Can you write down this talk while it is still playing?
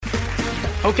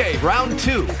Okay, round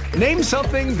two. Name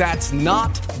something that's not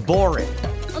boring.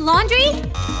 A laundry?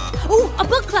 Ooh, a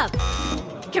book club.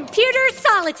 Computer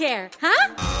solitaire,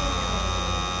 huh?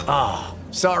 Ah,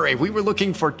 sorry, we were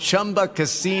looking for Chumba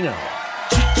Casino.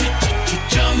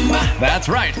 That's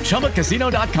right,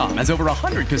 ChumbaCasino.com has over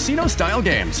 100 casino-style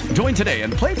games. Join today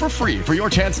and play for free for your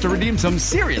chance to redeem some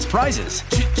serious prizes.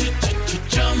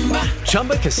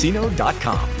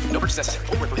 ChumbaCasino.com. No purchase necessary.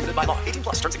 Void where prohibited by law.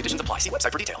 18+ terms and conditions apply. See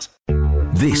website for details.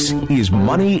 This is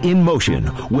Money in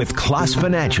Motion with Class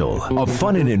Financial, a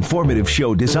fun and informative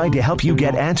show designed to help you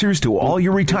get answers to all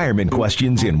your retirement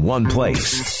questions in one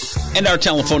place. And our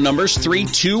telephone number is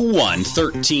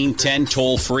 321-1310,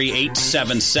 toll free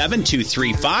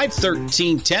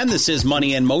 877-235-1310. This is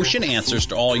Money in Motion, answers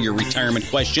to all your retirement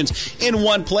questions in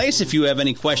one place. If you have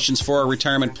any questions for our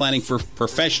retirement planning for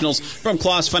professionals from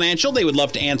Class Financial, they would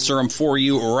love to answer them for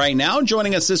you right now.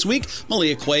 Joining us this week,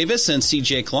 Malia Cuevas and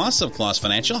CJ Kloss of Class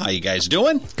Financial. How you guys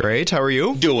doing? Great. How are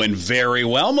you? Doing very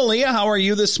well. Malia, how are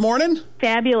you this morning?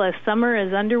 Fabulous. Summer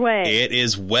is underway. It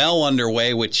is well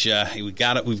underway, which we've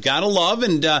got to love,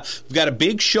 and we've got a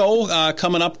big show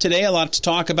coming up today. A lot to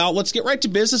talk about. Let's get right to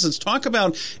business. Let's talk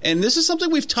about, and this is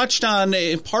something we've touched on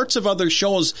in parts of other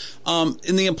shows.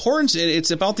 In the importance,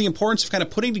 it's about the importance of kind of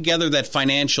putting together that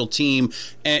financial team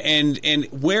and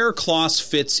where Kloss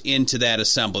fits into that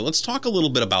assembly. Let's talk a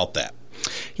little bit about that.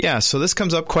 Yeah, so this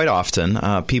comes up quite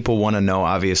often. People want to know,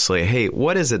 obviously, hey,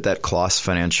 what is it that Kloss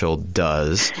Financial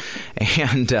does?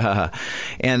 And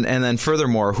then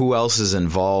furthermore, who else is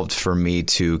involved for me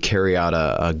to carry out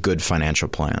a good financial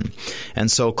plan? And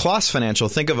so Kloss Financial,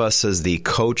 think of us as the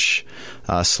coach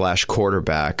 /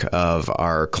 quarterback of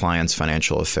our clients'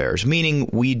 financial affairs,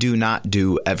 meaning we do not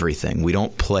do everything. We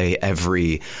don't play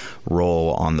every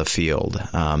role on the field.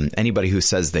 Anybody who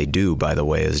says they do, by the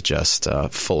way, is just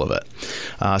full of it.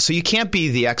 So you can't be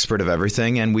the expert of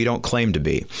everything, and we don't claim to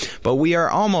be. But we are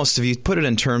almost, if you put it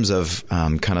in terms of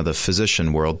kind of the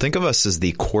physician world, think of us as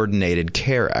the coordinated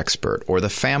care expert or the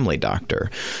family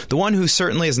doctor. The one who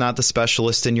certainly is not the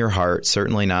specialist in your heart,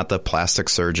 certainly not the plastic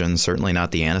surgeon, certainly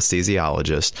not the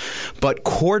anesthesiologist, but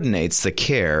coordinates the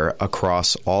care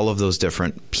across all of those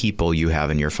different people you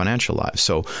have in your financial lives.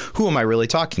 So who am I really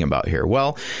talking about here?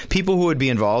 Well, people who would be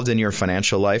involved in your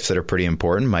financial life that are pretty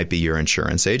important might be your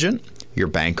insurance agent, your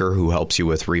banker who helps you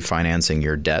with refinancing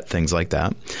your debt, things like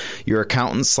that, your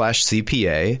accountant /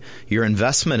 CPA, your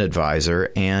investment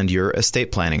advisor, and your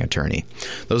estate planning attorney.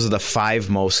 Those are the 5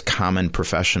 most common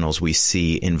professionals we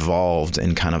see involved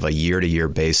in kind of a year-to-year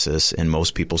basis in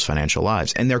most people's financial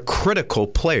lives. And they're critical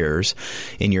players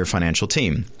in your financial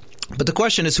team. But the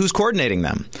question is, who's coordinating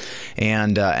them?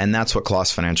 And that's what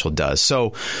Kloss Financial does.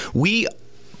 So we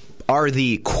are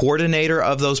the coordinator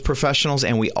of those professionals,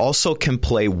 and we also can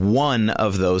play one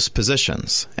of those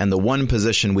positions. And the one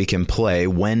position we can play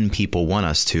when people want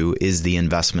us to is the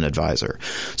investment advisor.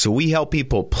 So we help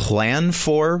people plan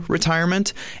for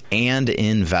retirement and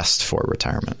invest for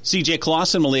retirement. CJ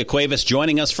Kloss and Malia Cuevas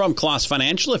joining us from Kloss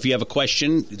Financial. If you have a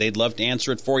question, they'd love to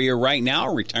answer it for you right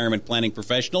now. Retirement planning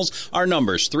professionals. Our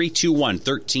numbers,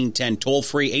 321-1310, toll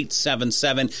free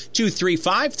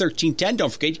 877-235-1310.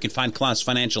 Don't forget, you can find Kloss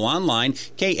Financial online,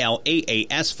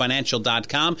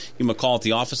 KLAASfinancial.com. You may call at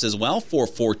the office as well,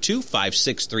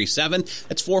 442-5637.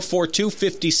 That's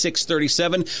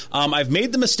 442-5637. I've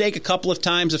made the mistake a couple of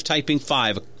times of typing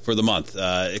 5 for the month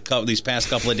these past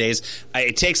couple of days.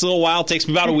 It takes a little while. It takes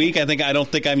me about a week. I don't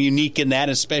think I'm unique in that,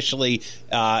 especially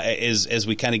as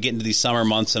we kind of get into these summer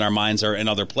months and our minds are in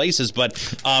other places.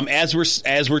 But as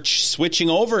we're switching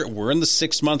over, we're in the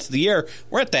 6th month of the year.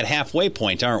 We're at that halfway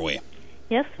point, aren't we?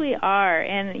 Yes, we are.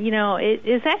 And, it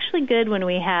is actually good when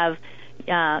we have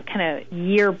kind of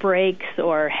year breaks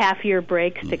or half-year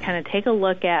breaks to kind of take a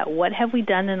look at what have we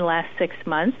done in the last 6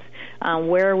 months,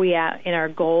 where are we at in our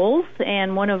goals.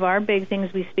 And one of our big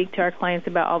things we speak to our clients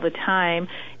about all the time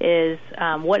is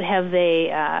what have they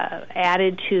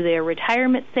added to their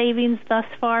retirement savings thus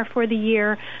far for the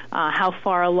year, how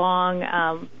far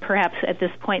along, perhaps at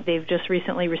this point they've just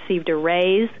recently received a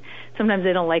raise. Sometimes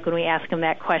they don't like when we ask them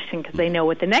that question because they know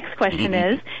what the next question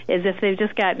is if they've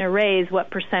just gotten a raise, what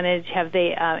percentage have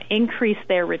they increased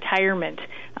their retirement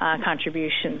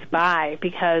contributions by?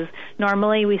 Because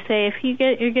normally we say if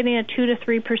you're getting a 2 to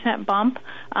 3% bump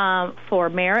for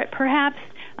merit, perhaps,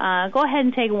 go ahead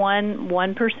and take 1%,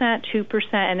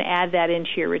 2%, and add that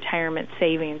into your retirement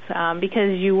savings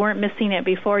because you weren't missing it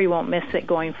before, you won't miss it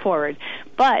going forward.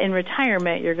 But in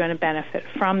retirement, you're going to benefit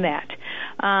from that.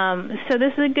 So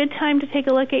this is a good time to take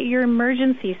a look at your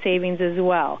emergency savings as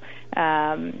well.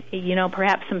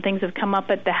 Perhaps some things have come up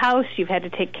at the house. You've had to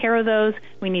take care of those.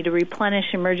 We need to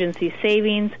replenish emergency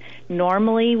savings.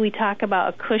 Normally, we talk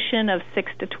about a cushion of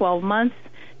 6 to 12 months.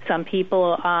 Some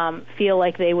people feel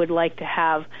like they would like to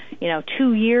have,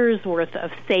 2 years worth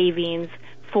of savings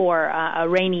for a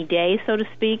rainy day, so to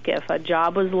speak, if a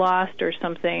job was lost or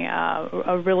something,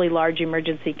 a really large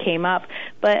emergency came up.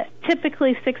 But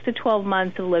typically 6 to 12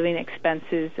 months of living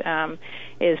expenses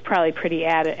is probably pretty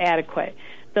adequate.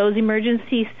 Those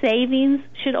emergency savings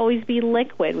should always be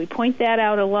liquid. We point that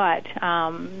out a lot.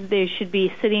 They should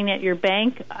be sitting at your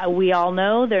bank. We all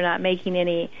know they're not making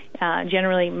any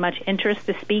generally much interest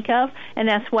to speak of, and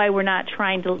that's why we're not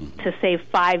trying to save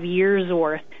 5 years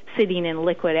worth sitting in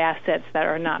liquid assets that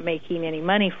are not making any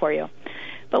money for you.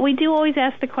 But we do always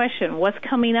ask the question, what's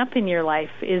coming up in your life?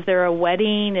 Is there a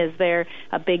wedding? Is there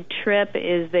a big trip?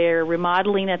 Is there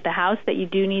remodeling at the house that you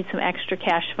do need some extra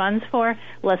cash funds for?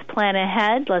 Let's plan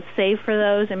ahead. Let's save for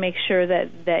those and make sure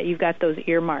that you've got those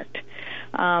earmarked.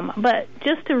 But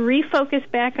just to refocus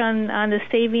back on the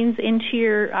savings into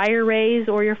your IRAs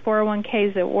or your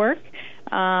 401ks at work,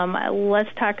 let's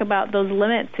talk about those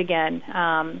limits again.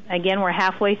 Again, we're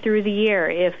halfway through the year.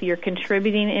 If you're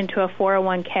contributing into a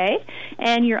 401k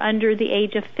and you're under the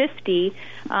age of 50,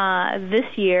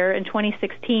 this year in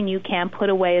 2016, you can put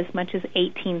away as much as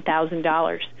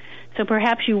 $18,000. So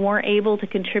perhaps you weren't able to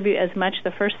contribute as much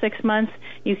the first 6 months.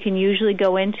 You can usually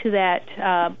go into that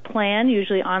plan,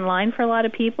 usually online for a lot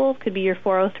of people. Could be your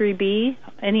 403B,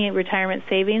 any retirement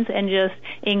savings, and just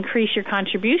increase your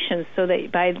contributions so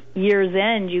that by year's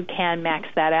end you can max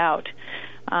that out.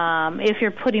 If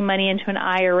you're putting money into an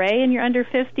IRA and you're under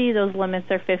 50, those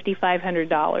limits are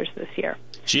 $5,500 this year.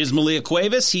 She is Malia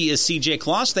Cuevas. He is CJ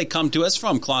Kloss. They come to us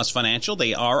from Kloss Financial.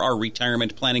 They are our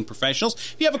retirement planning professionals.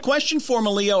 If you have a question for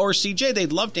Malia or CJ,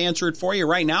 they'd love to answer it for you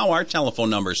right now. Our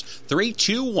telephone number is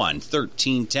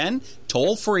 321-1310.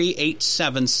 Toll free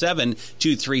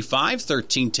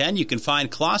 877-235-1310. You can find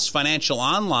Kloss Financial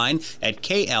online at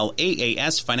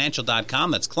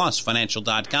klaasfinancial.com. That's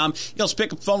klaasfinancial.com. You'll just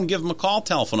pick up the phone and give them a call.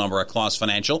 Telephone number at Kloss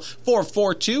Financial,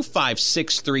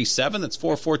 442-5637. That's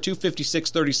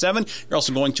 442-5637. You're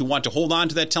also going to want to hold on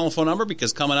to that telephone number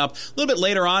because coming up a little bit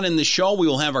later on in the show, we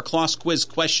will have our Kloss Quiz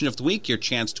Question of the Week, your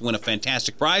chance to win a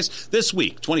fantastic prize. This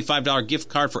week, $25 gift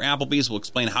card for Applebee's. We'll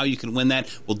explain how you can win that.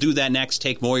 We'll do that next,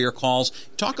 take more of your calls.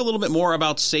 Talk a little bit more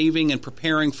about saving and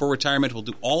preparing for retirement. We'll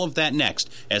do all of that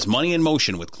next as Money in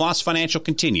Motion with Kloss Financial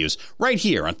continues right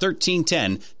here on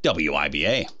 1310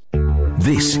 WIBA.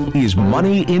 This is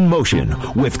Money in Motion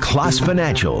with Kloss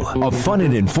Financial, a fun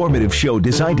and informative show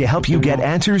designed to help you get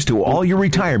answers to all your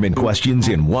retirement questions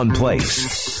in one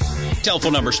place.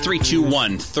 Telephone numbers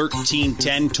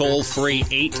 321-1310, toll free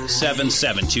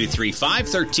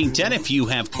 877-235-1310. If you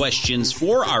have questions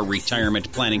for our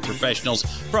retirement planning professionals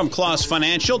from Kloss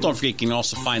Financial, don't forget you can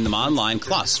also find them online,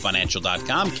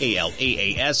 klaasfinancial.com,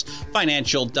 KLAAS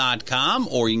financial.com,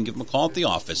 or you can give them a call at the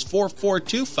office,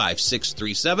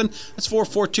 442-5637. That's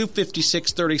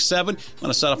 442-5637. Want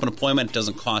to set up an appointment? It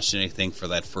doesn't cost you anything for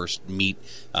that first meet,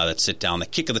 that sit down, the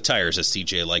kick of the tires, as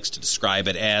CJ likes to describe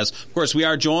it as. Of course, we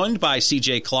are joined by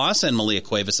CJ Kloss and Malia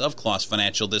Cuevas of Kloss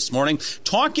Financial this morning,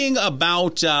 talking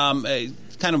about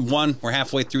we're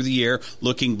halfway through the year,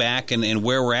 looking back and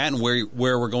where we're at and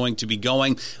where we're going to be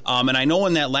going. And I know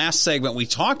in that last segment we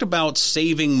talked about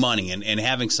saving money and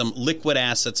having some liquid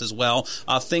assets as well,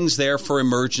 things there for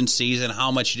emergencies and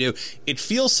how much you do. It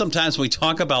feels sometimes when we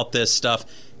talk about this stuff,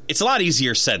 it's a lot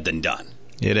easier said than done.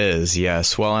 It is,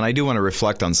 yes. Well, and I do want to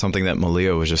reflect on something that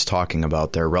Malia was just talking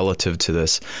about there relative to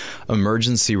this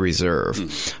emergency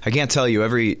reserve. I can't tell you,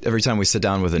 every time we sit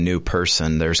down with a new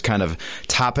person, there's kind of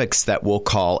topics that we'll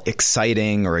call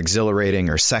exciting or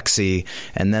exhilarating or sexy,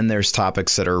 and then there's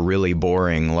topics that are really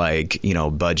boring, like,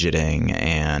 budgeting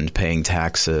and paying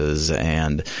taxes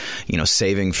and,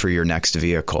 saving for your next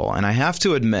vehicle. And I have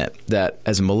to admit that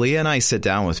as Malia and I sit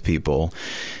down with people,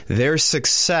 their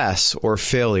success or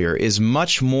failure is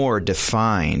much more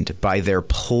defined by their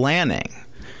planning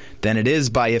than it is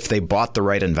by if they bought the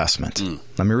right investment.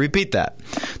 Let me repeat that.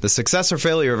 The success or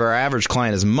failure of our average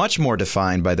client is much more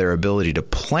defined by their ability to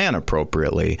plan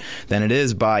appropriately than it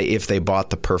is by if they bought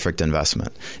the perfect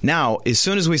investment. Now, as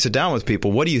soon as we sit down with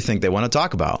people, what do you think they want to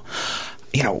talk about?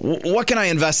 what can I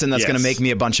invest in that's going to make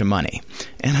me a bunch of money?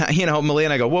 And, Malia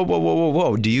and I go,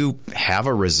 whoa. Do you have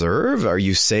a reserve? Are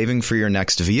you saving for your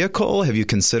next vehicle? Have you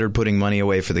considered putting money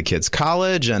away for the kids'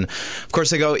 college? And, of course,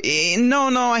 they go,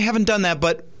 no, I haven't done that,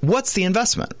 but what's the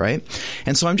investment, right?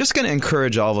 And so I'm just going to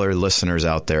encourage all of our listeners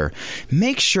out there,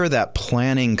 make sure that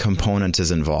planning component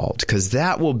is involved, because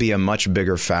that will be a much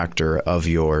bigger factor of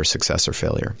your success or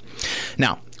failure.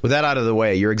 Now, with that out of the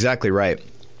way, you're exactly right.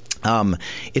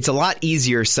 It's a lot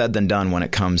easier said than done when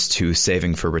it comes to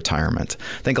saving for retirement.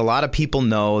 I think a lot of people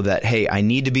know that, hey, I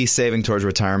need to be saving towards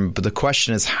retirement, but the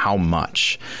question is how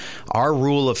much? Our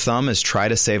rule of thumb is try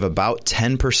to save about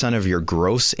 10% of your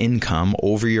gross income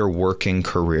over your working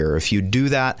career. If you do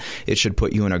that, it should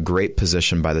put you in a great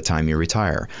position by the time you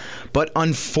retire. But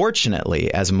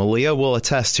unfortunately, as Malia will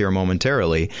attest here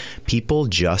momentarily, people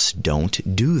just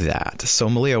don't do that. So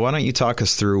Malia, why don't you talk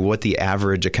us through what the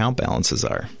average account balances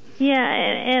are? Yeah,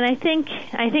 and I think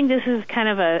this is kind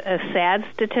of a sad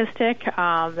statistic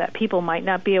that people might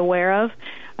not be aware of.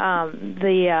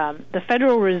 The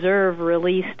Federal Reserve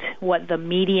released what the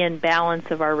median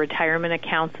balance of our retirement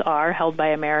accounts are held by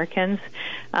Americans.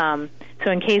 So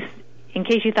in case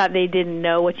you thought they didn't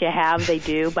know what you have, they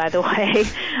do, by the way.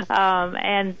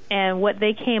 And what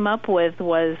they came up with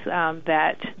was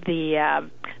that the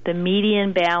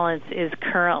median balance is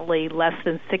currently less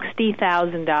than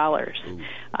 $60,000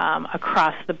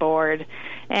 across the board,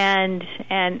 and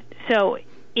so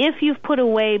if you've put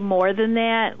away more than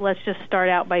that, let's just start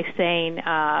out by saying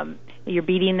you're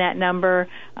beating that number.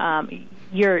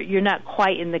 You're not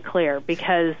quite in the clear,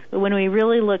 because when we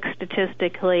really look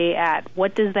statistically at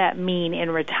what does that mean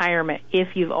in retirement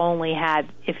if you only have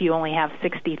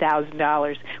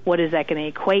 $60,000, what is that going to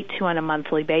equate to on a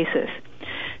monthly basis?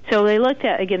 So they looked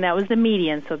at, again, that was the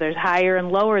median, so there's higher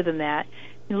and lower than that.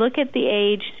 You look at the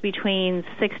age between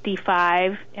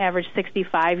 65, average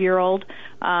 65-year-old,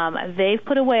 they've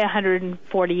put away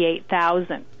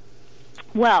 $148,000.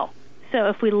 Well, so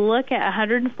if we look at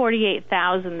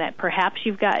 $148,000 that perhaps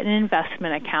you've got in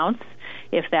investment accounts,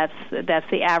 if that's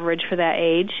the average for that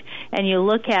age, and you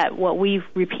look at what we've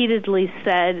repeatedly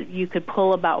said, you could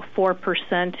pull about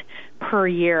 4% per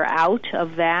year out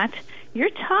of that, you're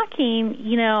talking,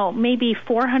 maybe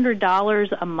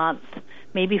 $400 a month,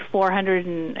 maybe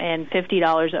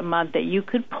 $450 a month that you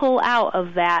could pull out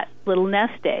of that little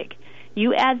nest egg.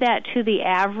 You add that to the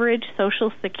average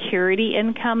Social Security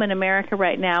income in America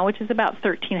right now, which is about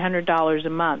 $1,300 a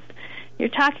month. You're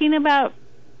talking about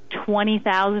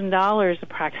 $20,000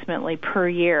 approximately per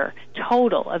year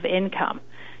total of income.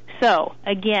 So,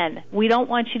 again, we don't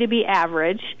want you to be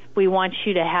average. We want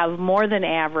you to have more than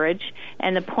average.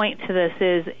 And the point to this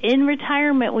is, in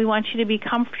retirement, we want you to be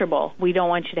comfortable. We don't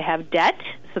want you to have debt.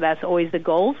 So that's always the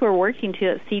goals we're working to,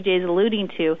 that CJ's alluding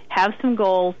to. Have some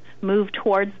goals, move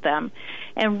towards them,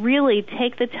 and really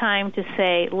take the time to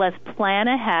say, let's plan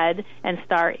ahead and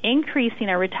start increasing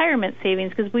our retirement savings,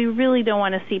 because we really don't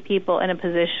want to see people in a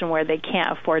position where they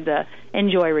can't afford to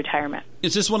enjoy retirement.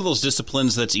 Is this one of those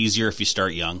disciplines that's easier if you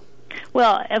start young?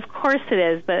 Well, of course it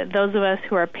is, but those of us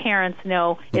who are parents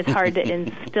know it's hard to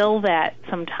instill that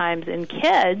sometimes in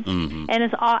kids, and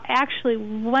it's actually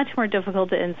much more difficult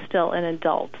to instill in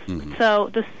adults. So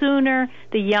the sooner,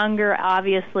 the younger,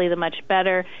 obviously, the much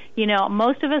better.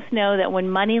 Most of us know that when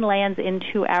money lands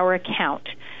into our account,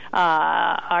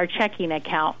 our checking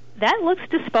account, that looks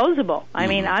disposable. I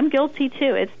mean, I'm guilty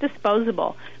too. It's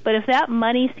disposable. But if that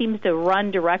money seems to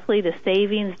run directly to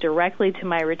savings, directly to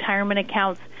my retirement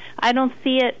accounts, I don't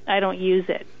see it, I don't use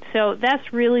it. So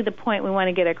that's really the point we want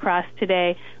to get across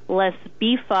today. Let's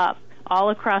beef up all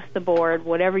across the board,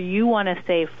 whatever you want to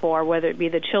save for, whether it be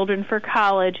the children for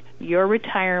college, your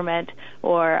retirement,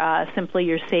 or simply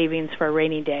your savings for a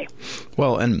rainy day.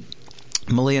 Well, and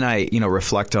Malia and I,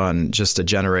 reflect on just a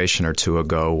generation or two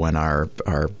ago when our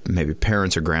maybe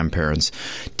parents or grandparents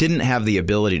didn't have the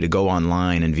ability to go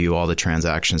online and view all the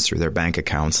transactions through their bank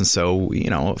accounts. And so,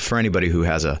 for anybody who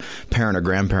has a parent or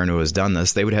grandparent who has done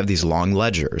this, they would have these long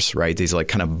ledgers, right? These like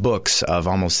kind of books of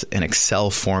almost an Excel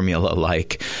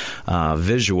formula-like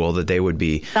visual that they would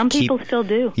be. Some people still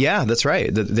do. Yeah, that's right.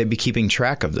 They'd be keeping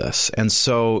track of this. And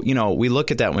so, we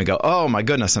look at that and we go, oh my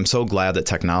goodness, I'm so glad that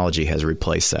technology has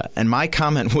replaced that. And my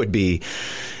comment would be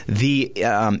the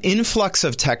influx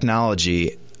of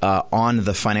technology on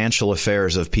the financial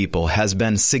affairs of people has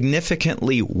been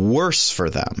significantly worse for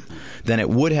them than it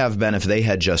would have been if they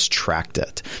had just tracked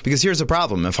it. Because here's the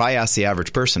problem. If I ask the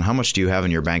average person, how much do you have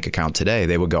in your bank account today?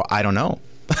 They would go, I don't know.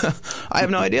 I have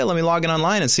no idea. Let me log in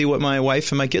online and see what my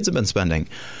wife and my kids have been spending.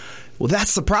 Well,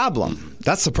 that's the problem.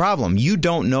 That's the problem. You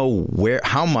don't know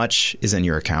how much is in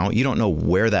your account. You don't know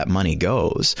where that money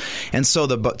goes. And so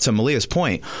to Malia's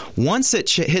point, once it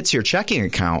hits your checking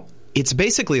account, it's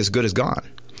basically as good as gone.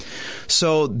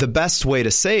 So the best way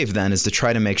to save then is to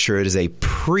try to make sure it is a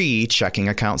pre-checking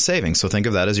account savings. So think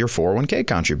of that as your 401k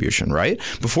contribution, right?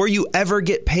 Before you ever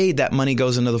get paid, that money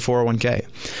goes into the 401k.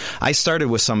 I started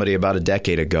with somebody about a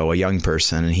decade ago, a young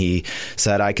person, and he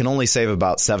said, I can only save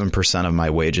about 7% of my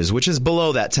wages, which is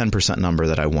below that 10% number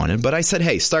that I wanted. But I said,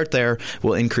 hey, start there.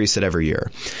 We'll increase it every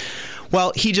year.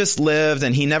 Well, he just lived,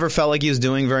 and he never felt like he was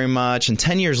doing very much. And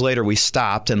 10 years later, we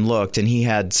stopped and looked, and he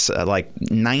had like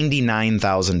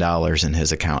 $99,000 in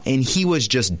his account. And he was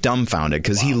just dumbfounded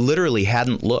because he literally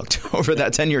hadn't looked over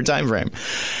that 10-year time frame.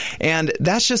 And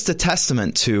that's just a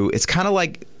testament to, it's kind of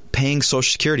like paying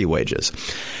Social Security wages.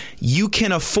 You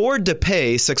can afford to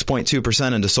pay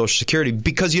 6.2% into Social Security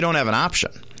because you don't have an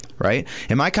option. Right?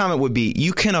 And my comment would be,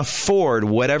 you can afford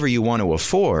whatever you want to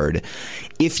afford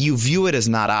if you view it as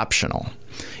not optional.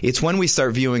 It's when we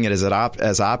start viewing it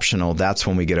as optional, that's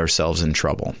when we get ourselves in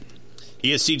trouble.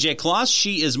 He is CJ Kloss.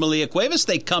 She is Malia Cuevas.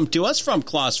 They come to us from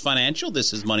Kloss Financial.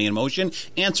 This is Money in Motion.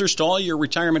 Answers to all your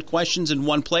retirement questions in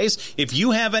one place. If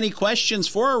you have any questions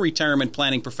for our retirement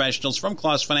planning professionals from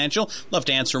Kloss Financial, love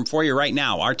to answer them for you right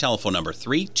now. Our telephone number,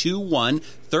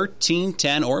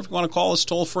 321-1310, or if you want to call us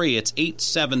toll free, it's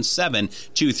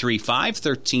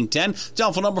 877-235-1310.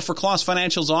 Telephone number for Kloss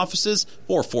Financial's offices,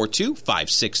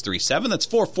 442-5637. That's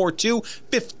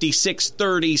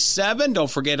 442-5637. Don't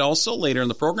forget also, later in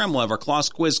the program, we'll have our Kloss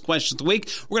Quiz Question of the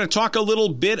Week. We're going to talk a little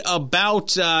bit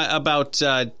about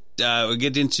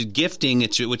get into gifting,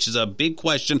 which is a big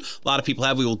question a lot of people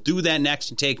have. We will do that next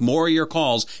and take more of your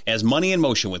calls as Money in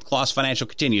Motion with Kloss Financial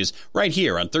continues right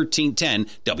here on 1310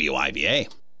 WIBA.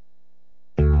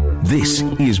 This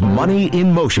is Money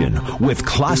in Motion with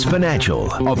Kloss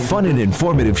Financial, a fun and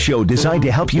informative show designed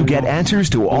to help you get answers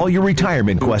to all your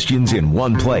retirement questions in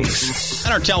one place.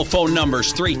 And our telephone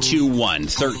number's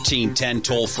 321-1310,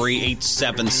 toll free,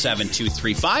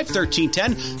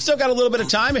 877-235-1310. Still got a little bit of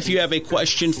time if you have a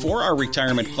question for our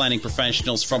retirement planning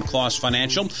professionals from Kloss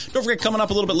Financial. Don't forget, coming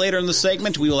up a little bit later in the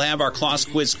segment, we will have our Kloss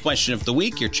Quiz Question of the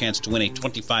Week, your chance to win a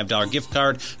 $25 gift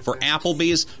card for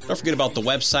Applebee's. Don't forget about the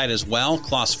website as well,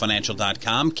 KlossFinancial.com,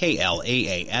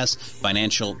 KLAAS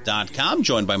Financial.com.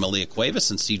 Joined by Malia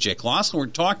Cuevas and CJ Kloss. And we're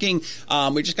talking,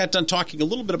 we just got done talking a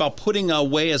little bit about putting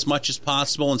away as much as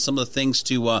possible and some of the things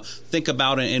to think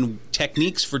about and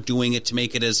techniques for doing it to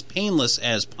make it as painless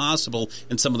as possible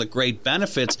and some of the great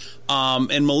benefits.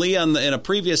 And Malia, in a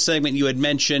previous segment, you had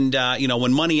mentioned,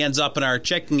 when money ends up in our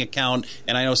checking account,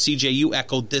 and I know CJ, you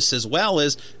echoed this as well,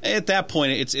 is at that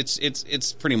point,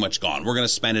 it's pretty much gone. We're going to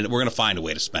spend it. We're going to find a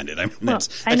way to spend it. I mean,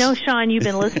 I know, Sean, you've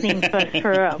been listening to us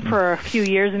for a few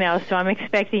years now, so I'm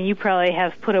expecting you probably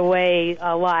have put away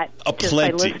a lot just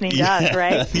by listening to us,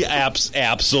 right? Yeah,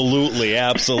 absolutely.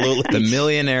 The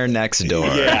millionaire next door,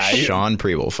 Sean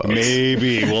Preble, folks.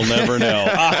 Maybe. We'll never know.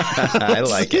 I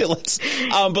like it. Let's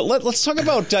talk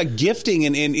about gifting,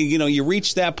 and you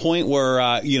reach that point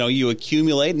where you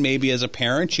accumulate, and maybe as a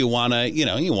parent you want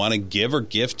to give or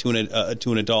gift to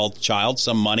an adult child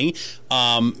some money,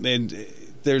 and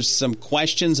there's some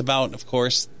questions about, of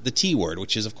course, the T word,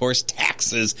 which is, of course,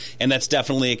 taxes, and that's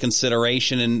definitely a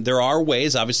consideration. And there are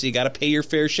ways, obviously, you got to pay your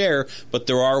fair share, but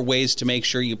there are ways to make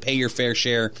sure you pay your fair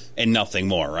share and nothing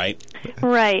more, right?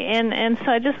 Right, and so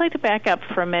I'd just like to back up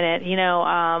for a minute.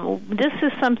 This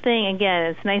is something, again,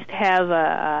 it's nice to have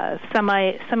a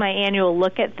semi-annual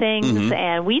look at things,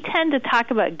 and we tend to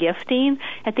talk about gifting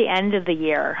at the end of the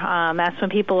year. That's when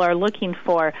people are looking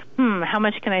for, how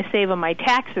much can I save on my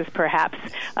taxes, perhaps,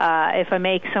 if I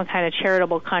make some kind of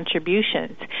charitable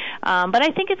contributions. But I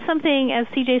think it's something, as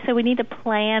CJ said, we need to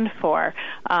plan for.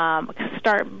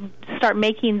 Start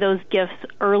making those gifts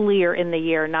earlier in the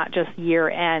year, not just year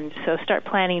end. So start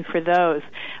planning for those.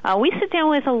 We sit down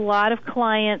with a lot of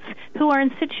clients who are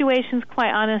in situations,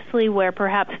 quite honestly, where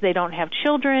perhaps they don't have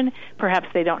children, perhaps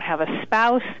they don't have a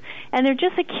spouse, and they're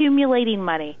just accumulating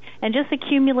money. And just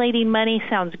accumulating money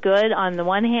sounds good on the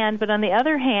one hand, but on the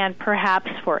other hand,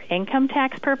 perhaps for income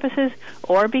tax purposes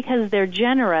or because they're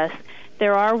generous,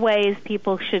 there are ways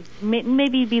people should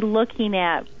maybe be looking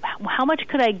at how much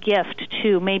could I gift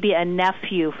to maybe a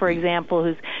nephew, for example,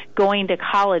 who's going to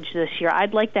college this year.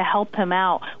 I'd like to help him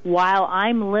out while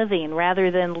I'm living rather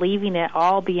than leaving it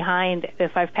all behind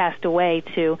if I've passed away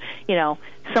to,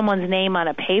 someone's name on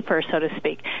a paper, so to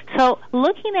speak. So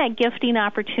looking at gifting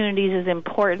opportunities is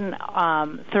important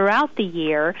throughout the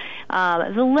year.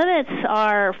 The limits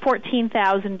are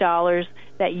 $14,000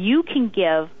 that you can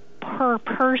give per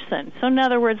person. So in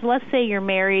other words, let's say you're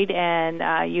married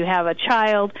and you have a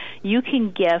child. You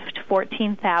can gift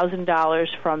 $14,000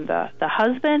 from the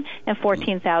husband and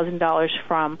 $14,000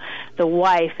 from the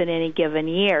wife in any given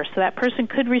year. So that person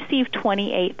could receive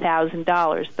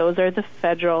 $28,000. Those are the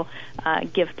federal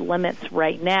gift limits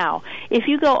right now. If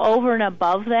you go over and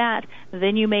above that,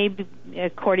 then you may be,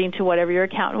 according to whatever your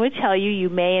accountant would tell you, you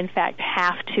may in fact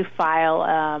have to file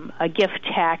a gift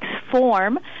tax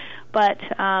form. But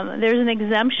there's an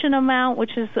exemption amount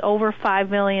which is over $5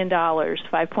 million,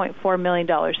 $5.4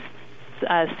 million,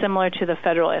 similar to the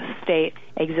federal estate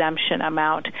exemption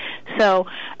amount. So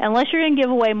unless you're going to give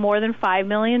away more than $5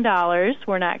 million,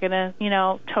 we're not going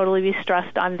to, totally be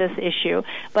stressed on this issue.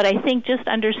 But I think just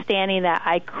understanding that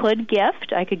I could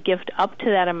gift up to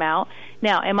that amount.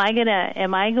 Now, am I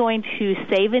going to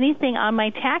save anything on my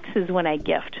taxes when I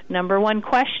gift? Number one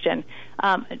question.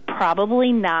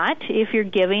 Probably not. If you're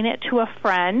giving it to a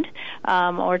friend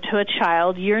or to a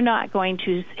child, you're not going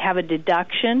to have a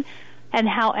deduction,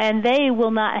 and they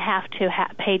will not have to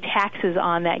pay taxes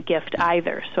on that gift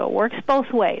either. So it works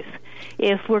both ways.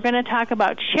 If we're going to talk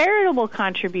about charitable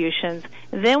contributions,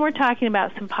 then we're talking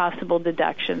about some possible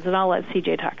deductions, and I'll let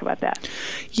CJ talk about that.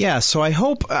 Yeah, so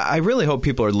I really hope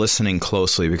people are listening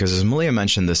closely, because as Malia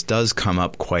mentioned, this does come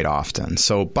up quite often.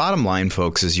 So bottom line,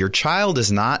 folks, is your child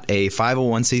is not a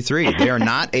 501c3. They are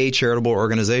not a charitable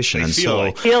organization. It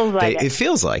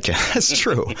feels like it. That's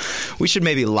true. We should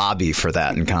maybe lobby for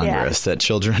that in Congress, that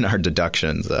children are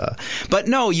deductions. But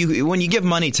no, when you give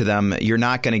money to them, you're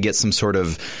not going to get some sort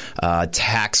of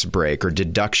tax break or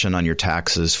deduction on your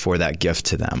taxes for that gift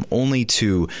to them. Only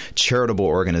to charitable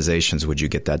organizations would you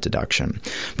get that deduction.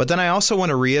 But then I also want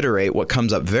to reiterate what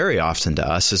comes up very often to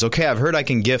us is, okay, I've heard I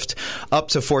can gift up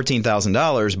to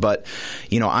 $14,000, but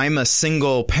I'm a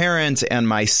single parent and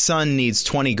my son needs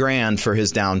 $20,000 for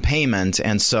his down payment,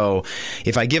 and so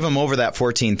if I give him over that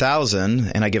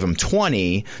 $14,000 and I give him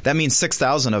 $20,000, that means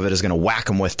 $6,000 of it is going to whack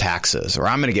him with taxes, or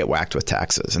I'm going to get whacked with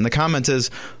taxes. And the comment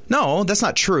is, no, that's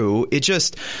not true. It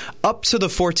just, up to the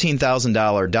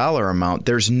 $14,000 dollar amount,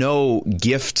 there's no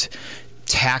gift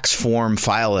tax form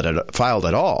filed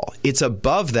at all. It's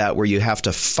above that where you have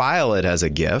to file it as a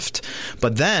gift,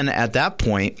 but then at that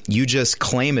point, you just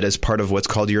claim it as part of what's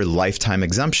called your lifetime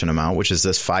exemption amount, which is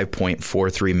this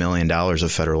 $5.43 million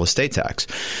of federal estate tax.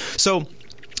 So,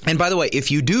 and by the way,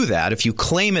 if you do that, if you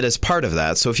claim it as part of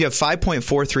that, so if you have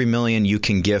 $5.43 million you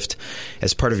can gift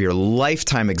as part of your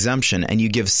lifetime exemption, and you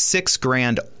give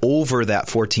 $6,000 over that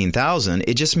 $14,000,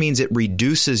 it just means it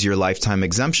reduces your lifetime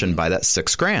exemption by that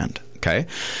 $6,000. Okay?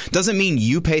 Doesn't mean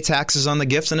you pay taxes on the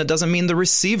gift, and it doesn't mean the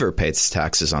receiver pays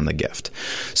taxes on the gift.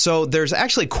 So there's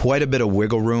actually quite a bit of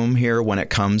wiggle room here when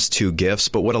it comes to gifts.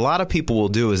 But what a lot of people will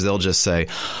do is they'll just say,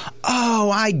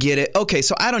 oh, I get it. Okay,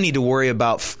 so I don't need to worry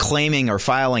about claiming or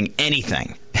filing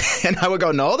anything. And I would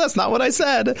go, no, that's not what I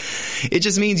said. It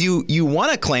just means you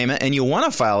want to claim it and you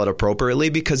want to file it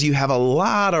appropriately, because you have a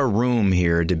lot of room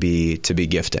here to be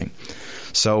gifting.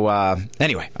 So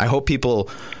anyway, I hope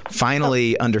people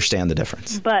finally understand the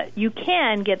difference. But you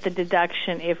can get the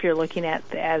deduction if you're looking at,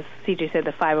 as CJ said,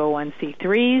 the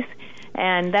 501c3s.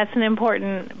 And that's an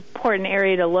important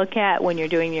area to look at when you're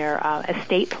doing your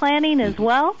estate planning as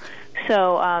well.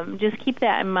 So just keep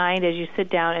that in mind as you sit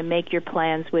down and make your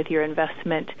plans with your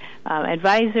investment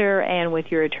advisor and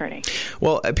with your attorney.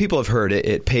 Well, people have heard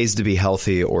it pays to be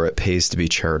healthy or it pays to be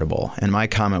charitable. And my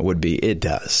comment would be it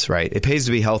does, right? It pays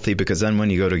to be healthy because then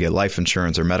when you go to get life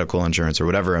insurance or medical insurance or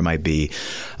whatever it might be,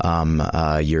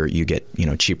 you get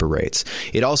cheaper rates.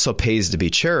 It also pays to be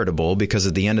charitable because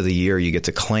at the end of the year you get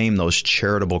to claim those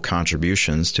charitable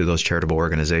contributions to those charitable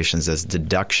organizations as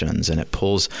deductions, and it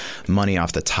pulls money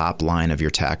off the top line of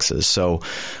your taxes. So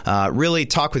really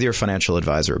talk with your financial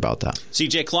advisor about that.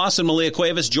 CJ Kloss and Malia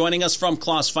Cuevas joining us from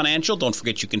Kloss Financial. Don't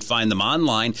forget you can find them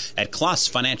online at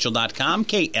klossfinancial.com,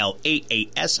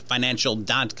 KLAAS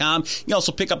financial.com. You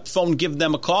also pick up the phone, give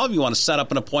them a call if you want to set up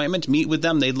an appointment, meet with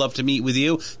them. They'd love to meet with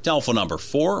you. Telephone number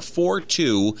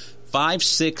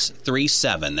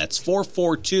 442-5637. That's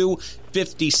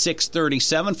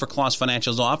 442-5637 for Kloss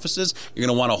Financial's offices. You're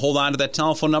going to want to hold on to that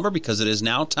telephone number because it is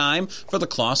now time for the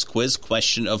Kloss Quiz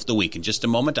Question of the Week. In just a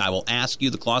moment, I will ask you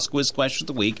the Kloss Quiz Question of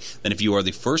the Week. Then if you are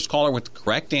the first caller with the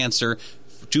correct answer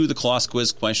to the Kloss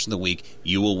Quiz Question of the Week,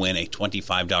 you will win a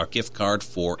 $25 gift card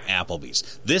for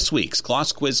Applebee's. This week's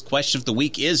Kloss Quiz Question of the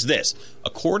Week is this.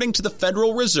 According to the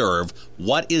Federal Reserve,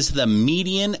 what is the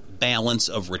median balance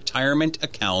of retirement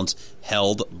accounts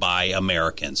held by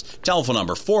Americans? Telephone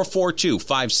number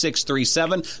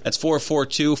 442-5637. That's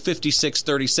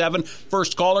 442-5637.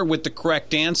 First caller with the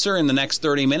correct answer in the next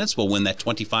 30 minutes will win that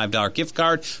 $25 gift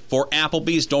card for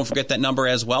Applebee's. Don't forget that number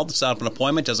as well to set up an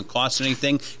appointment. Doesn't cost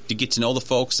anything to get to know the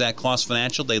folks at Kloss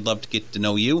Financial. They'd love to get to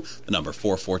know you. The number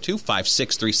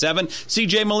 442-5637.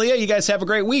 CJ, Malia, you guys have a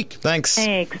great week. Thanks.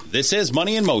 This is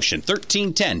Money in Motion,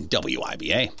 1310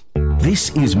 WIBA.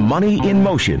 This is Money in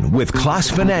Motion with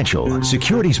Kloss Financial.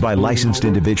 Securities by licensed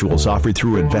individuals offered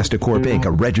through Investacorp Inc.,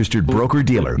 a registered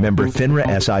broker-dealer, member FINRA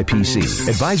SIPC.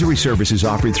 Advisory services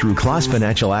offered through Kloss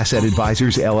Financial Asset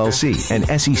Advisors, LLC,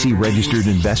 an SEC-registered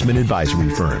investment advisory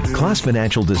firm. Kloss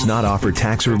Financial does not offer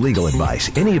tax or legal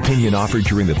advice. Any opinion offered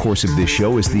during the course of this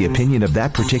show is the opinion of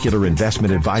that particular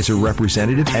investment advisor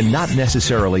representative and not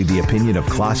necessarily the opinion of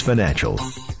Kloss Financial.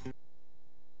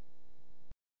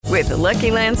 With the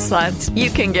Lucky Land Slots, you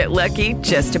can get lucky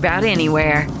just about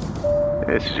anywhere.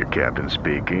 This is your captain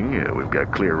speaking. We've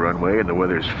got clear runway and the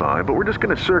weather's fine, but we're just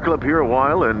going to circle up here a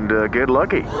while and get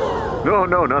lucky.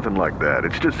 No, nothing like that.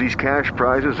 It's just these cash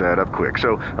prizes add up quick.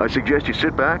 So I suggest you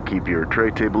sit back, keep your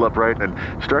tray table upright, and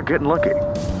start getting lucky.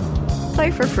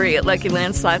 Play for free at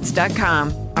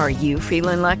LuckyLandSlots.com. Are you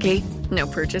feeling lucky? No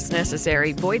purchase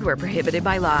necessary. Void where prohibited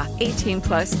by law.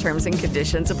 18+ terms and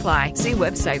conditions apply. See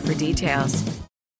website for details.